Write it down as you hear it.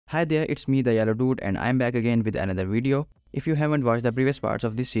Hi there, it's me TheYellowDude and I'm back again with another video. If you haven't watched the previous parts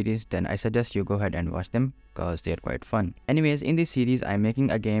of this series, then I suggest you go ahead and watch them cause they're quite fun. Anyways, in this series I'm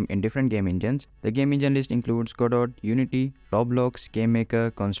making a game in different game engines. The game engine list includes Godot, Unity, Roblox,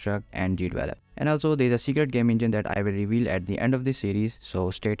 GameMaker, Construct and Gdevelop. And also there's a secret game engine that I will reveal at the end of this series,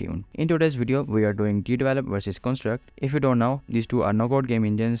 so stay tuned. In today's video, we are doing Gdevelop versus Construct. If you don't know, these two are no-code game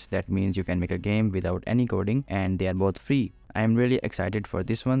engines. That means you can make a game without any coding and they are both free. I am really excited for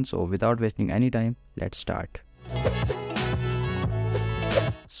this one, so without wasting any time, let's start.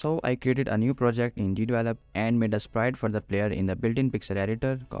 So I created a new project in Gdevelop and made a sprite for the player in the built-in pixel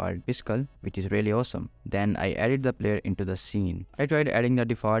editor called Piskel, which is really awesome. Then I added the player into the scene. I tried adding the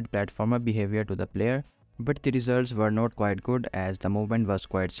default platformer behavior to the player, but the results were not quite good as the movement was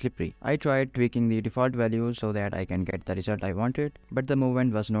quite slippery. I tried tweaking the default values so that I can get the result I wanted, but the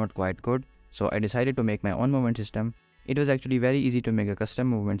movement was not quite good, so I decided to make my own movement system. It was actually very easy to make a custom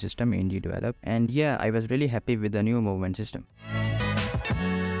movement system in Gdevelop, and yeah, I was really happy with the new movement system.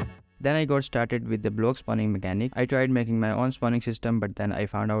 Then I got started with the block spawning mechanic. I tried making my own spawning system, but then I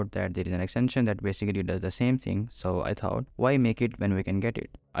found out that there is an extension that basically does the same thing, so I thought, why make it when we can get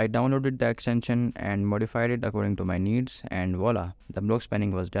it? I downloaded the extension and modified it according to my needs, and voila, the block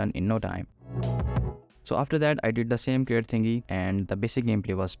spawning was done in no time. So after that I did the same create thingy and the basic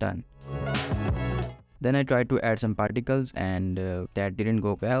gameplay was done. Then I tried to add some particles and that didn't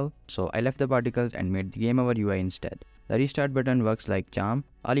go well, so I left the particles and made the game over UI instead. The restart button works like charm.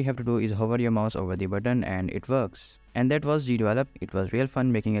 All you have to do is hover your mouse over the button and it works. And that was Gdevelop. It was real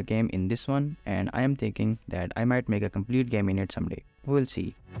fun making a game in this one, and I am thinking that I might make a complete game in it someday. We'll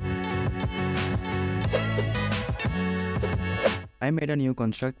see. I made a new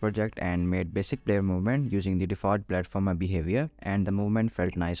construct project and made basic player movement using the default platformer behavior, and the movement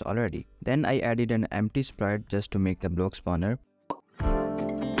felt nice already. Then I added an empty sprite just to make the block spawner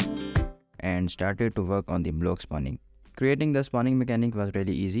and started to work on the block spawning. Creating the spawning mechanic was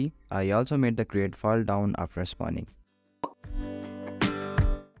really easy. I also made the crate fall down after spawning.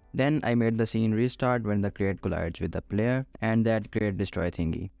 Then I made the scene restart when the crate collides with the player and that crate destroy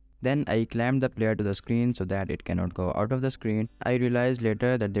thingy. Then I clamped the player to the screen so that it cannot go out of the screen. I realized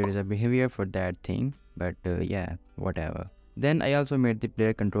later that there is a behavior for that thing, but yeah, whatever. Then I also made the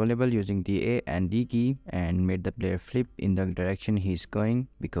player controllable using the A and D key and made the player flip in the direction he's going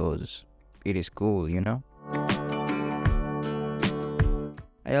because it is cool, you know.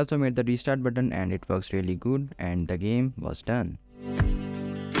 I also made the restart button and it works really good and the game was done.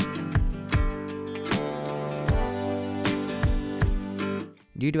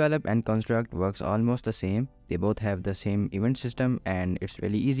 Gdevelop and Construct works almost the same. They both have the same event system and it's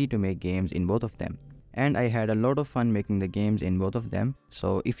really easy to make games in both of them. And I had a lot of fun making the games in both of them.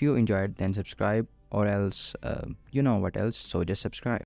 So if you enjoyed, then subscribe, or else you know what else, so just subscribe.